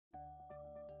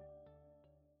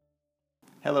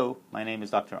Hello, my name is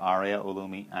Dr. Aria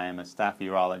Olumi. I am a staff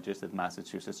urologist at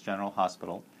Massachusetts General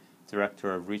Hospital,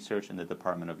 Director of Research in the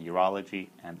Department of Urology,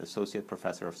 and Associate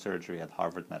Professor of Surgery at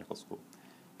Harvard Medical School.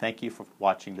 Thank you for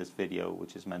watching this video,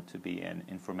 which is meant to be an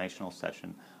informational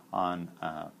session on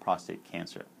prostate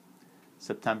cancer.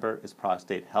 September is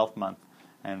Prostate Health Month,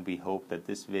 and we hope that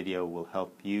this video will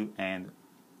help you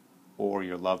or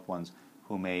your loved ones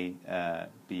who may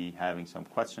be having some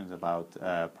questions about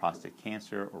prostate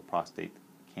cancer or prostate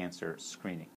cancer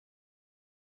screening.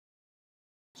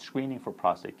 Screening for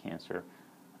prostate cancer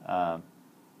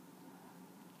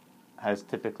has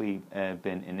typically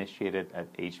been initiated at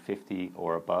age 50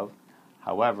 or above.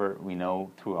 However, we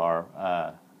know through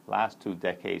our last 2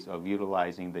 decades of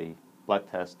utilizing the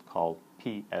blood test called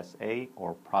PSA,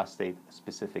 or prostate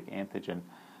specific antigen,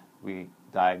 we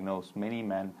diagnose many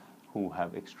men who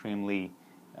have extremely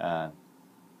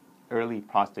early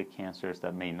prostate cancers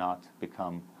that may not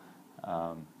become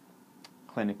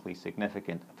clinically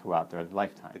significant throughout their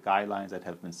lifetime. The guidelines that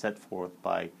have been set forth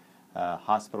by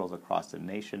hospitals across the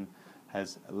nation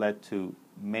has led to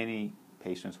many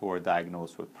patients who are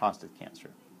diagnosed with prostate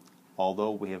cancer.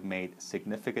 Although we have made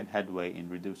significant headway in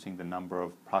reducing the number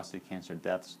of prostate cancer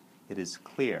deaths, it is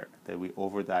clear that we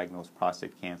overdiagnose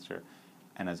prostate cancer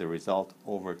and as a result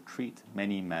overtreat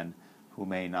many men who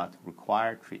may not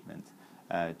require treatment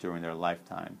during their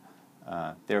lifetime.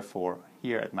 Therefore,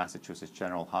 here at Massachusetts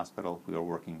General Hospital, we are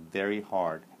working very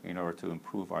hard in order to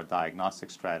improve our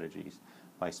diagnostic strategies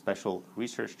by special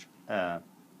research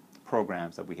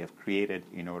programs that we have created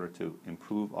in order to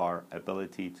improve our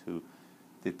ability to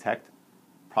detect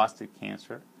prostate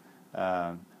cancer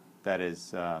that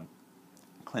is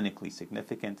clinically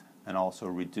significant, and also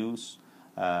reduce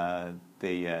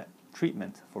the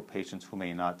treatment for patients who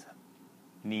may not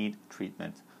need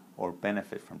treatment or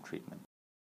benefit from treatment.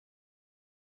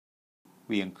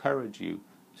 We encourage you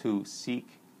to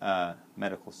seek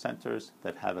medical centers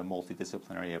that have a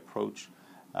multidisciplinary approach,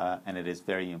 and it is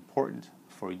very important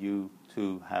for you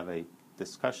to have a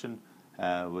discussion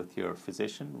with your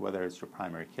physician, whether it's your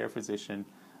primary care physician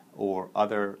or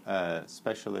other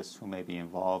specialists who may be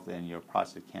involved in your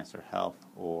prostate cancer health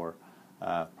or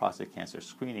prostate cancer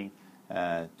screening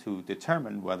to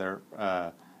determine whether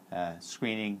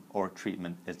screening or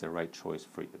treatment is the right choice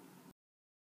for you.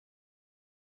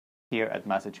 Here at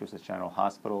Massachusetts General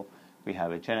Hospital, we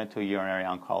have a genitourinary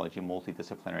oncology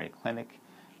multidisciplinary clinic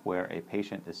where a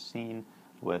patient is seen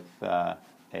with a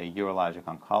urologic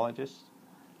oncologist,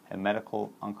 a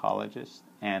medical oncologist,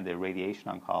 and a radiation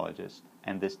oncologist.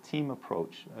 And this team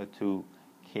approach to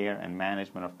care and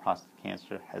management of prostate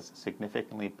cancer has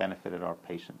significantly benefited our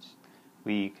patients.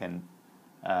 We can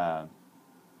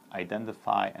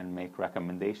identify and make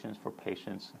recommendations for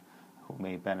patients who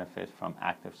may benefit from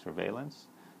active surveillance,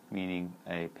 meaning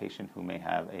a patient who may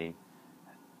have a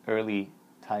early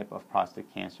type of prostate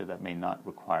cancer that may not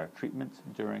require treatment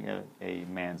during a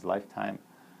man's lifetime,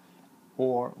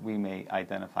 or we may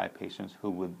identify patients who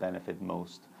would benefit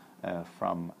most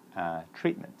from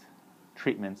treatment.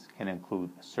 Treatments can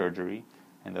include surgery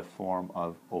in the form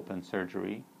of open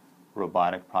surgery,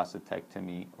 robotic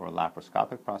prostatectomy, or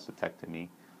laparoscopic prostatectomy,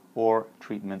 or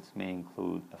treatments may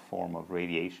include a form of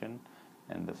radiation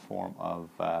in the form of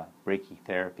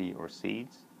brachytherapy or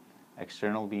seeds,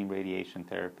 external beam radiation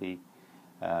therapy,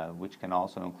 which can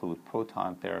also include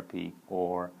proton therapy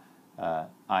or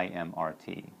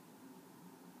IMRT.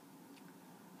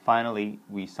 Finally,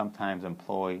 we sometimes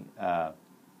employ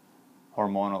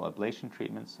hormonal ablation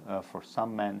treatments for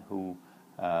some men who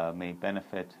may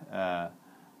benefit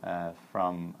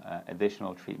from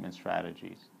additional treatment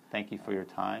strategies. Thank you for your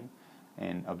time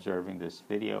in observing this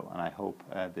video, and I hope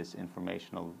this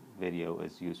informational video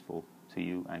is useful to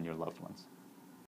you and your loved ones.